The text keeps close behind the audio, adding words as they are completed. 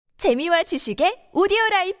재미와 지식의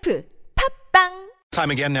오디오라이프 팝빵.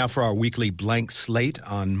 Time again now for our weekly blank slate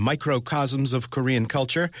on microcosms of Korean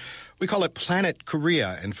culture. We call it Planet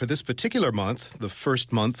Korea, and for this particular month, the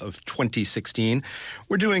first month of 2016,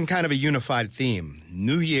 we're doing kind of a unified theme,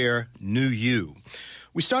 New Year, New You.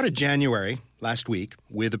 We started January last week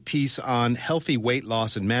with a piece on healthy weight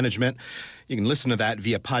loss and management. You can listen to that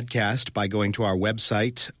via podcast by going to our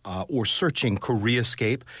website or searching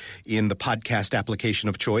Koreascape in the podcast application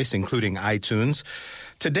of choice, including iTunes.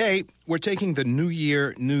 Today, we're taking the New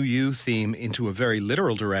Year, New You theme into a very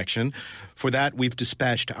literal direction. For that, we've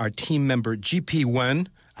dispatched our team member GP Nguyen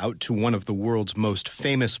out to one of the world's most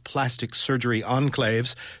famous plastic surgery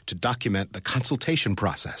enclaves to document the consultation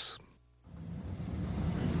process.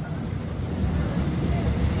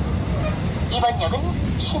 이번 역은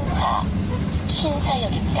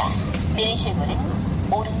신사역입니다. 내리실 문은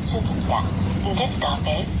오른쪽입니다. This stop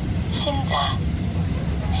is 신사.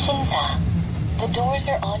 The doors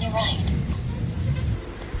are on your right.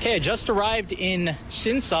 Okay, I just arrived in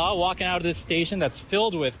Shinsa, walking out of this station that's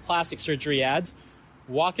filled with plastic surgery ads,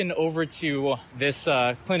 walking over to this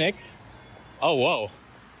clinic. Oh, whoa.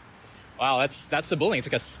 Wow, that's the building. It's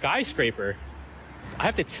like a skyscraper. I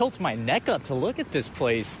have to tilt my neck up to look at this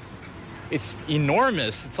place. It's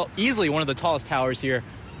enormous. It's easily one of the tallest towers here,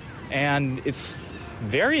 and it's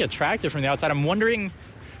very attractive from the outside. I'm wondering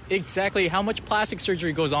exactly how much plastic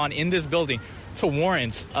surgery goes on in this building to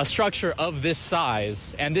warrant a structure of this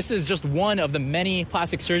size. And this is just one of the many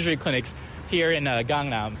plastic surgery clinics here in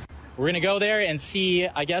Gangnam. We're going to go there and see,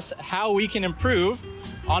 I guess, how we can improve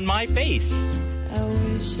on my face. I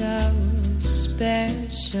wish I was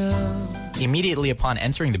special. Immediately upon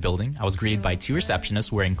entering the building, I was greeted by two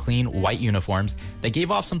receptionists wearing clean white uniforms that gave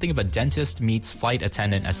off something of a dentist meets flight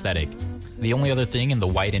attendant aesthetic. The only other thing in the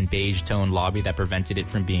white and beige toned lobby that prevented it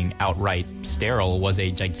from being outright sterile was a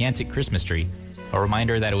gigantic Christmas tree, a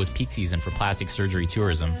reminder that it was peak season for plastic surgery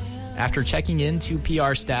tourism. After checking in, two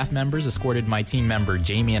PR staff members escorted my team member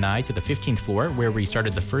Jamie and I to the 15th floor, where we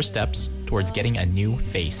started the first steps towards getting a new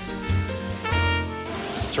face.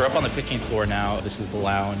 So we're up on the 15th floor now. This is the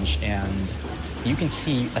lounge, and you can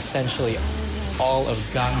see essentially all of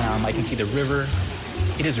Gangnam. I can see the river.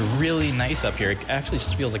 It is really nice up here. It actually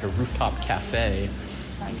just feels like a rooftop cafe.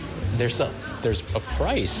 There's a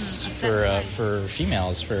price for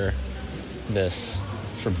females for this,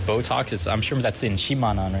 for Botox. I'm sure that's in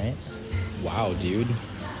 10만 won, right? Wow, dude.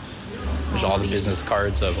 There's all the business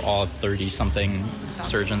cards of all 30-something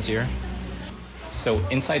surgeons here. So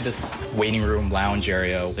inside this waiting room lounge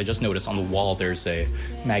area, I just noticed on the wall there's a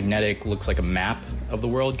magnetic, looks like a map of the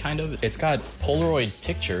world, kind of. It's got Polaroid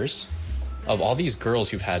pictures of all these girls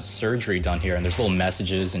who've had surgery done here, and there's little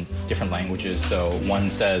messages in different languages. So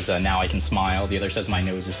one says, now I can smile. The other says, my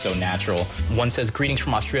nose is so natural. One says, greetings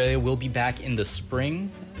from Australia, we'll be back in the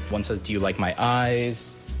spring. One says, do you like my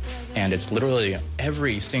eyes? And it's literally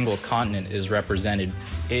every single continent is represented.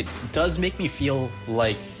 It does make me feel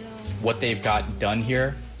like what they've got done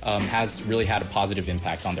here has really had a positive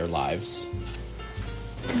impact on their lives.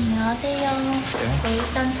 안녕하세요. 저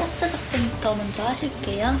일단 차트 작성부터 먼저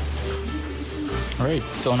하실게요. All right,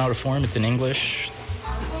 filling out a form. It's in English.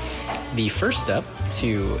 The first step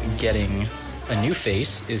to getting a new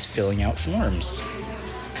face is filling out forms.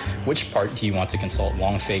 Which part do you want to consult?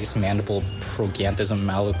 Long face, mandible, progantism,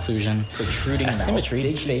 malocclusion, protruding asymmetry,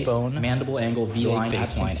 mouth, big face, bone, mandible angle, V-line,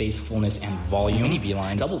 face line, face fullness and volume, mini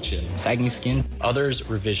V-line, double chin, sagging skin, others,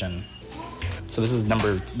 revision. So this is the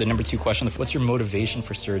number 2 question. What's your motivation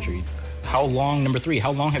for surgery? Number 3,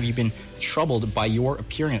 how long have you been troubled by your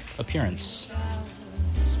appearance?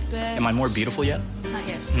 Am I more beautiful yet?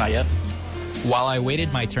 Not yet. While I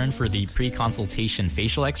waited my turn for the pre-consultation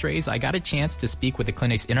facial x-rays, I got a chance to speak with the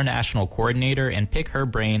clinic's international coordinator and pick her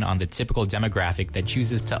brain on the typical demographic that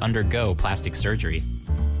chooses to undergo plastic surgery.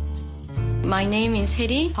 My name is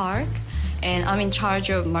Hye-ri Park, and I'm in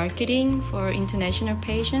charge of marketing for international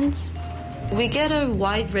patients. We get a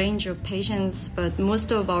wide range of patients, but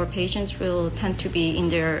most of our patients will tend to be in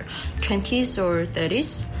their 20s or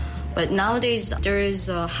 30s. But nowadays, there is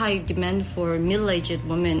a high demand for middle-aged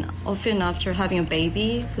women, often after having a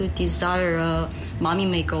baby, who desire a mommy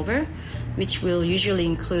makeover, which will usually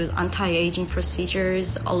include anti-aging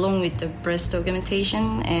procedures along with the breast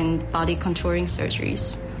augmentation and body contouring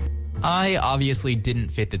surgeries. I obviously didn't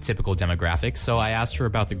fit the typical demographic, so I asked her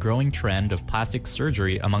about the growing trend of plastic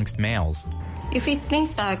surgery amongst males. If we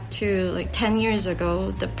think back to like 10 years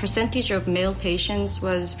ago, the percentage of male patients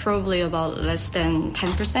was probably about less than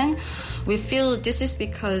 10%. We feel this is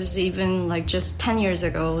because even like just 10 years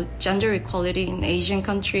ago, gender equality in Asian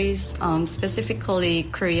countries, specifically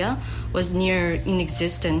Korea, was near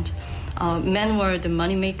inexistent. Men were the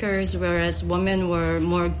moneymakers, whereas women were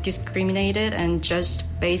more discriminated and judged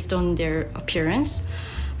based on their appearance.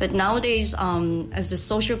 But nowadays, as the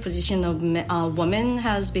social position of women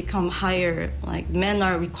has become higher, like men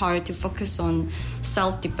are required to focus on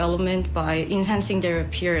self-development by enhancing their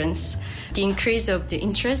appearance. The increase of the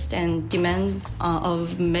interest and demand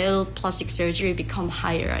of male plastic surgery become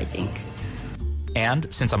higher, I think.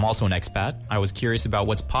 And since I'm also an expat, I was curious about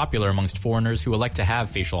what's popular amongst foreigners who elect to have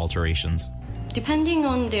facial alterations. Depending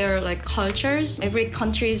on their like cultures, every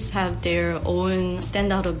countries have their own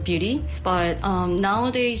standard of beauty. But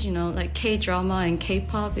nowadays, like K-drama and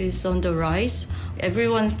K-pop is on the rise.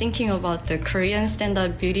 Everyone's thinking about the Korean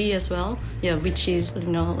standard beauty as well. Yeah, which is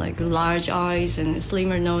like large eyes and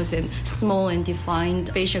slimmer nose and small and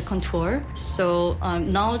defined facial contour. So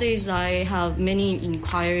nowadays, I have many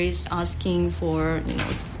inquiries asking for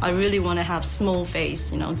I really want to have small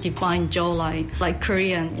face, defined jawline like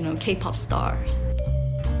Korean, K-pop stars.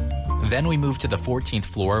 Then we moved to the 14th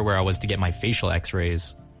floor where I was to get my facial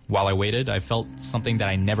x-rays. While I waited, I felt something that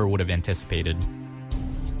I never would have anticipated.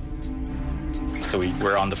 So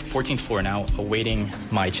we're on the 14th floor now, awaiting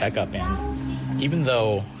my checkup. And even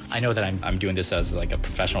though I know that I'm doing this as like a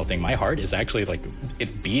professional thing, my heart is actually like,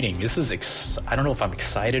 it's beating. This is, I don't know if I'm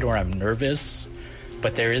excited or I'm nervous,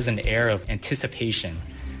 but there is an air of anticipation,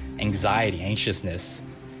 anxiety, anxiousness.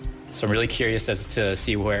 So I'm really curious as to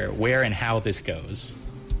see where and how this goes.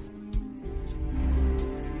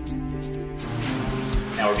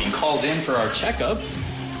 Now we're being called in for our checkup.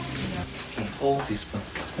 Hold this one.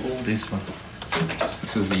 Hold this one.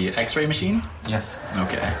 This is the x-ray machine? Yes.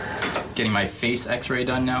 Okay. Getting my face x-ray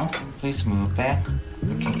done now. Please move back.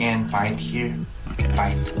 Looking and bite here. Okay.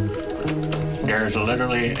 Bite. There's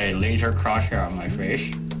literally a laser crosshair on my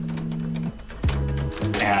face.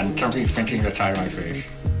 And something's pinching the side of my face.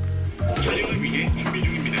 촬영을 위해 준비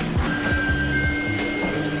중입니다.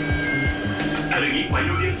 촬영이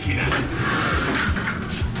완료되었습니다.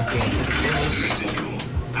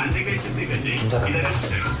 안내가 있을 때까지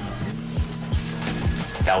기다려주세요.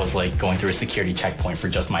 That was like going through a security checkpoint for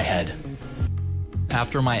just my head.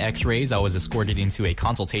 After my x-rays, I was escorted into a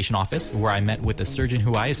consultation office where I met with a surgeon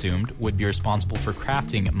who I assumed would be responsible for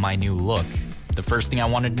crafting my new look. The first thing I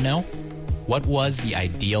wanted to know, what was the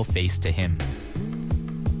ideal face to him?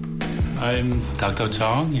 I'm Dr.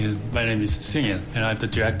 Chung. My name is Seung-il, and I'm the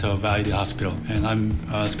director of Hye-ri Hospital, and I'm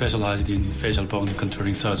specialized in facial bone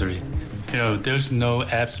contouring surgery. There's no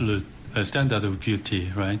absolute standard of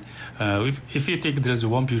beauty, right? If you think there's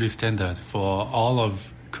one beauty standard for all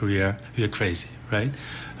of Korea, you're crazy, right?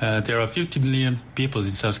 There are 50 million people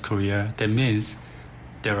in South Korea. That means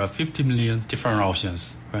there are 50 million different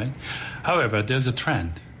options, right? However, there's a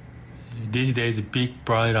trend. These days, big,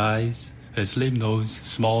 bright eyes, a slim nose,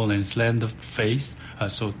 small and slender face are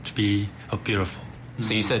thought to be beautiful.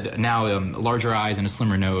 So you said now larger eyes and a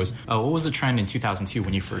slimmer nose. What was the trend in 2002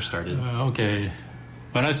 when you first started? Okay.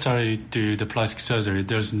 When I started to do the plastic surgery,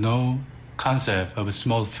 there's no concept of a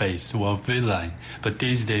small face or V-line. But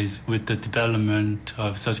these days, with the development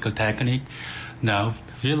of surgical technique, now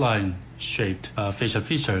V-line shaped facial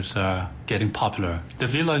features are getting popular. The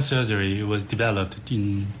V-line surgery was developed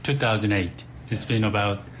in 2008. It's been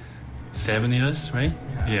about 7 years, right?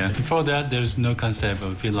 Yeah. Before that, there's no concept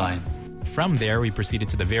of V-line. From there, we proceeded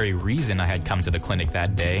to the very reason I had come to the clinic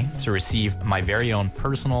that day, to receive my very own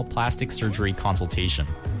personal plastic surgery consultation.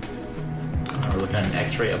 We're looking at an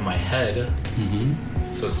x-ray of my head.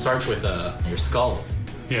 Mm-hmm. So it starts with your skull.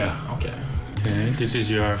 Yeah. Okay. This is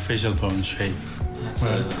your facial bone shape.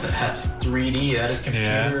 That's 3D. That is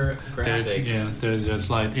computer graphics. There's a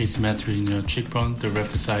slight asymmetry in your cheekbone. The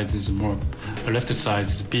left side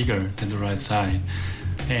is bigger than the right side,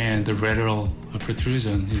 and the lateral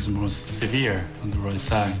protrusion is more severe on the right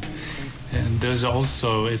side. And there's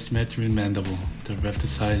also asymmetry in mandible. The left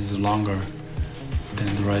side is longer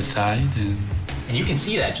than the right side, and you can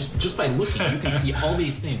see that just by looking. You can see all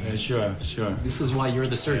these things. Sure. This is why you're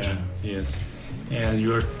the surgeon. Yes. And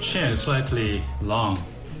your chin is slightly long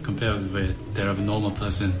compared with that of a normal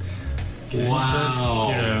person. Okay?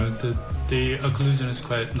 Wow. But, the occlusion is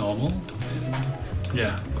quite normal.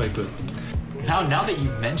 And, quite good. Now that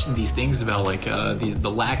you've mentioned these things about like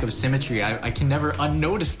the lack of symmetry, I can never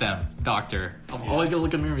unnotice them, doctor. I'm always gonna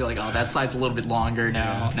look at me and be like, oh, that side's a little bit longer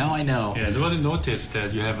now. Now I know. Yeah, you want to notice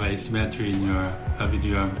that you have asymmetry in with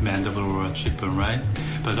your mandible or cheekbone, right?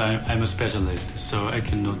 but I'm a specialist, so I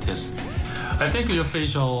can notice. I think your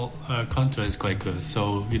facial contour is quite good,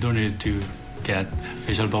 so you don't need to get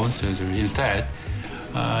facial bone surgery. Instead,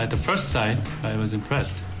 at the first sight, I was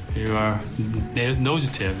impressed. Your nose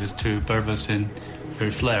tip is too bulbous and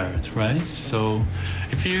very flared, right? So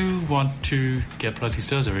if you want to get plastic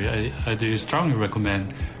surgery, I do strongly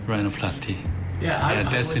recommend rhinoplasty. Yeah,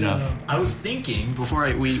 that's enough. I was thinking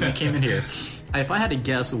before we came in here, if I had to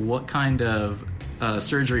guess what kind of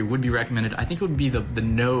surgery would be recommended, I think it would be the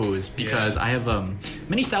nose, because I have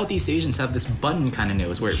many Southeast Asians have this button kind of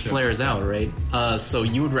nose where it flares out, right? So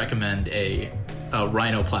you would recommend a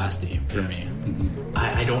rhinoplasty for me. Mm-hmm.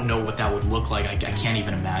 I don't know what that would look like. I can't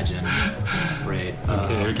even imagine. Right.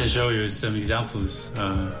 Okay, we can show you some examples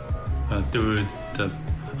through the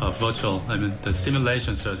virtual, the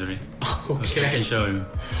simulation surgery. Okay. I can show you.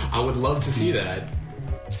 I would love to see that.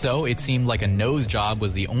 So it seemed like a nose job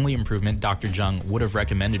was the only improvement Dr. Chung would have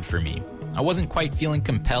recommended for me. I wasn't quite feeling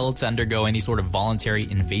compelled to undergo any sort of voluntary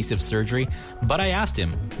invasive surgery, but I asked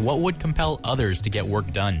him what would compel others to get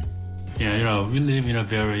work done. Yeah, we live in a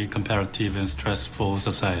very competitive and stressful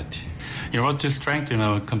society. In order to strengthen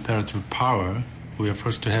our comparative power, we are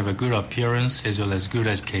first to have a good appearance as well as good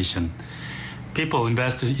education. People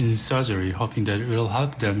invest in surgery hoping that it will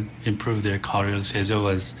help them improve their careers as well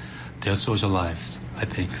as their social lives, I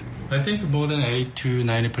think. I think more than 80 to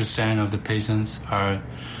 90% of the patients are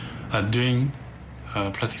doing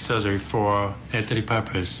plastic surgery for aesthetic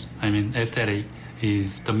purpose. Aesthetic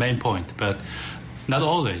is the main point, but not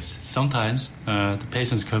always. Sometimes the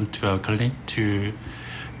patients come to our clinic to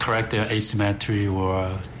correct their asymmetry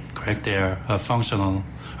or correct their functional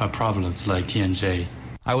problems like TMJ.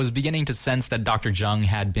 I was beginning to sense that Dr. Chung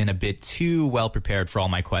had been a bit too well prepared for all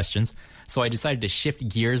my questions, so I decided to shift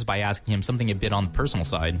gears by asking him something a bit on the personal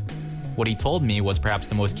side. What he told me was perhaps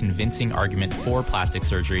the most convincing argument for plastic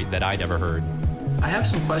surgery that I'd ever heard. I have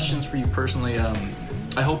some questions for you personally.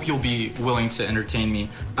 I hope you'll be willing to entertain me.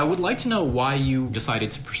 I would like to know why you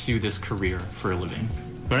decided to pursue this career for a living.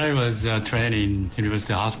 When I was training in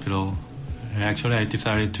University Hospital, actually I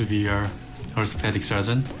decided to be a orthopedic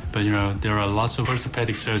surgeon. But there are lots of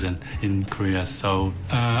orthopedic surgeons in Korea, so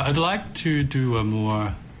I'd like to do a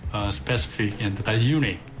more specific and a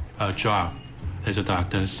unique job as a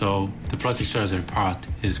doctor. So the plastic surgery part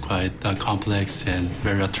is quite complex and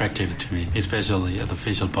very attractive to me, especially the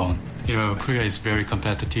facial bone. Korea is a very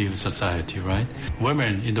competitive society, right?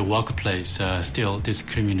 Women in the workplace are still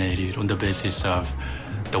discriminated on the basis of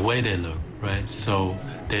the way they look, right? So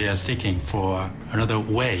they are seeking for another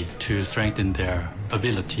way to strengthen their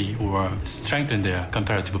ability or strengthen their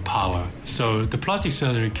comparative power. So the plastic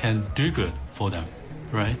surgery can do good for them,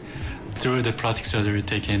 right? Through the plastic surgery,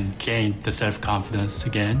 they can gain the self-confidence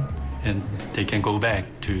again, and they can go back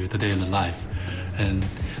to the daily life. And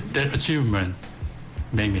that achievement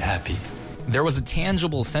made me happy. There was a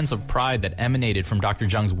tangible sense of pride that emanated from Dr.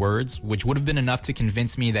 Jung's words, which would have been enough to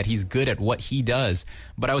convince me that he's good at what he does.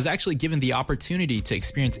 But I was actually given the opportunity to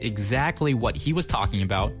experience exactly what he was talking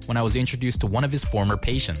about when I was introduced to one of his former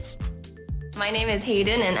patients. My name is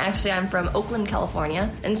Hayden, and actually I'm from Oakland,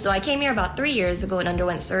 California. And so I came here about 3 years ago and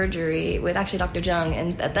underwent surgery with actually Dr. Jung.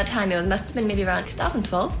 And at that time, must have been maybe around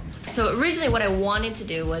 2012. So originally what I wanted to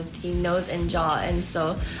do was the nose and jaw. And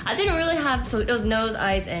so I didn't really have, so it was nose,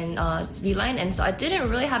 eyes, and V-line. And so I didn't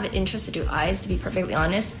really have an interest to do eyes, to be perfectly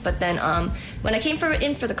honest. But then when I came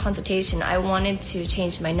in for the consultation, I wanted to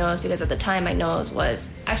change my nose because at the time my nose was,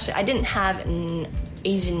 actually I didn't have an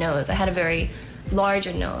Asian nose. I had a very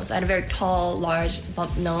larger nose. I had a very tall, large,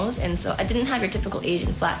 bump nose, and so I didn't have your typical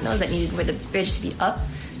Asian flat nose that needed for the bridge to be up.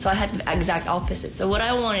 So I had the exact opposite. So what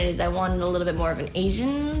I wanted a little bit more of an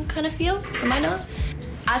Asian kind of feel for my nose.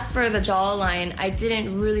 As for the jawline, I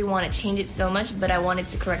didn't really want to change it so much, but I wanted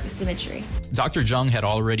to correct the symmetry. Dr. Jung had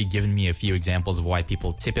already given me a few examples of why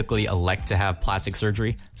people typically elect to have plastic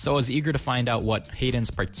surgery, so I was eager to find out what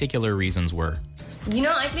Hayden's particular reasons were.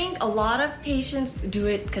 I think a lot of patients do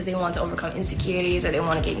it because they want to overcome insecurities or they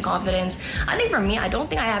want to gain confidence. I think for me, I don't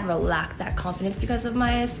think I ever lacked that confidence because of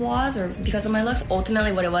my flaws or because of my looks.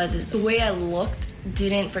 Ultimately, what it was is the way I looked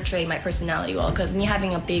didn't portray my personality well, because me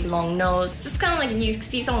having a big long nose, it's just kind of like if you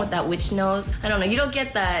see someone with that witch nose, I don't know, you don't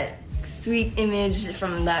get that sweet image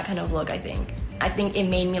from that kind of look. I think it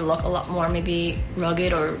made me look a lot more maybe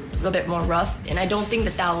rugged or a little bit more rough, and I don't think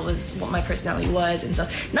that was what my personality was. And so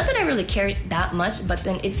not that I really cared that much, but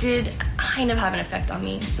then it did kind of have an effect on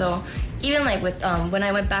me. So even like with when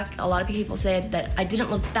I went back, a lot of people said that I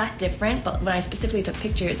didn't look that different, but when I specifically took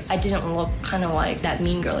pictures, I didn't look kind of like that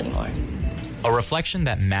mean girl anymore. A reflection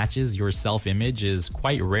that matches your self-image is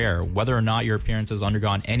quite rare, whether or not your appearance has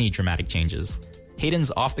undergone any dramatic changes.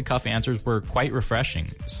 Hayden's off-the-cuff answers were quite refreshing,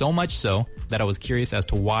 so much so that I was curious as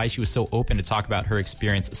to why she was so open to talk about her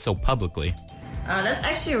experience so publicly. That's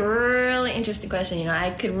actually a really interesting question.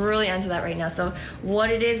 I could really answer that right now. So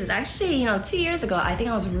what it is actually, 2 years ago, I think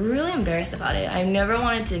I was really embarrassed about it. I never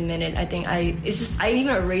wanted to admit it. I think I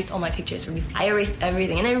even erased all my pictures from me. I erased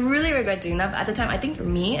everything, and I really regret doing that. But at the time, I think for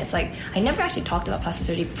me, it's like I never actually talked about plastic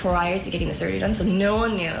surgery prior to getting the surgery done, so no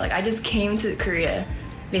one knew. Like I just came to Korea,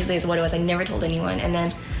 basically is what it was. I never told anyone, and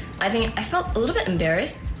then I think I felt a little bit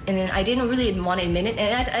embarrassed. And then I didn't really want to admit it.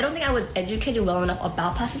 And I don't think I was educated well enough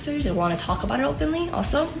about plastic surgery to want to talk about it openly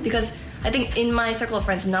also. Because I think in my circle of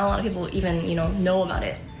friends, not a lot of people even, know about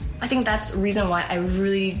it. I think that's the reason why I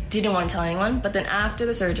really didn't want to tell anyone. But then after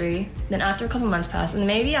the surgery, then after a couple months passed, and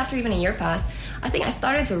maybe after even a year passed, I think I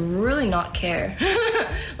started to really not care.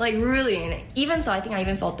 Like really. And even so, I think I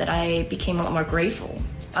even felt that I became a lot more grateful.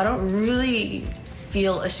 I don't really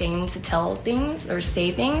feel ashamed to tell things or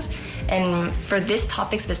say things, and for this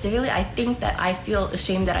topic specifically, I think that I feel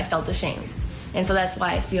ashamed that I felt ashamed, and so that's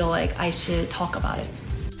why I feel like I should talk about it.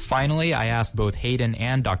 Finally, I asked both Hayden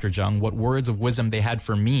and Dr. Chung what words of wisdom they had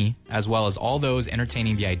for me, as well as all those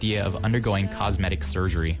entertaining the idea of undergoing cosmetic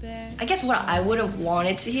surgery. I guess what I would have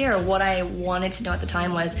wanted to hear, or what I wanted to know at the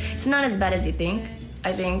time was, it's not as bad as you think.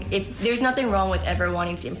 I think there's nothing wrong with ever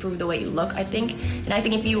wanting to improve the way you look, I think. And I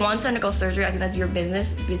think if you want to undergo surgery, I think that's your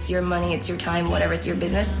business. If it's your money, it's your time, whatever, it's your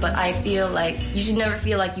business. But I feel like you should never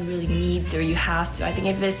feel like you really need to or you have to. I think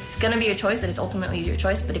if it's going to be your choice, then it's ultimately your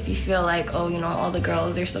choice. But if you feel like, all the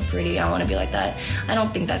girls, they're so pretty, I want to be like that, I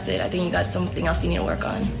don't think that's it. I think you got something else you need to work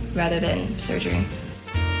on rather than surgery.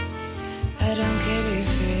 I don't care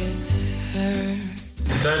if it hurts.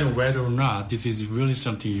 Deciding whether or not this is really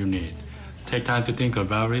something you need. Take time to think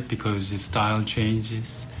about it because the style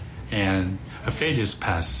changes and a phases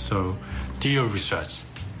pass. So do your research.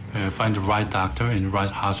 Find the right doctor and the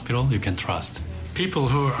right hospital you can trust. People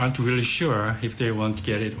who aren't really sure if they want to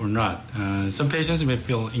get it or not. Some patients may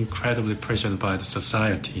feel incredibly pressured by the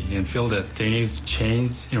society and feel that they need to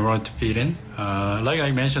change in order to fit in. Like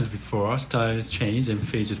I mentioned before, styles change and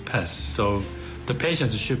phases pass. So the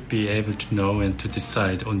patients should be able to know and to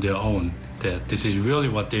decide on their own that this is really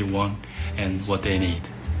what they want and what they need.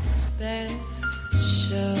 Special.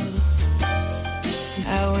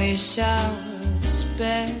 I wish I was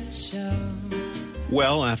special.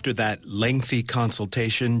 Well, after that lengthy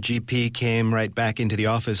consultation, GP came right back into the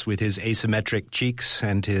office with his asymmetric cheeks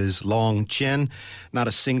and his long chin. Not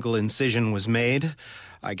a single incision was made.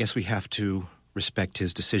 I guess we have to respect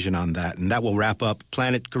his decision on that. And that will wrap up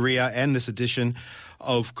Planet Korea and this edition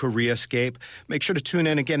of Koreascape. Make sure to tune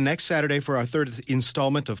in again next Saturday for our third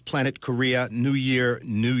installment of Planet Korea New Year,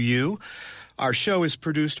 New You. Our show is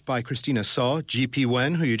produced by Christina Saw, GP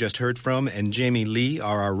Wen, who you just heard from, and Jamie Lee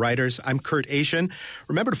are our writers. I'm Kurt Asian.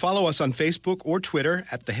 Remember to follow us on Facebook or Twitter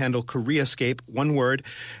at the handle Koreascape, one word.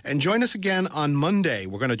 And join us again on Monday.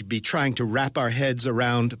 We're going to be trying to wrap our heads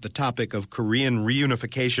around the topic of Korean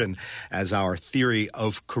reunification as our Theory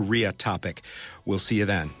of Korea topic. We'll see you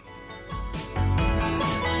then.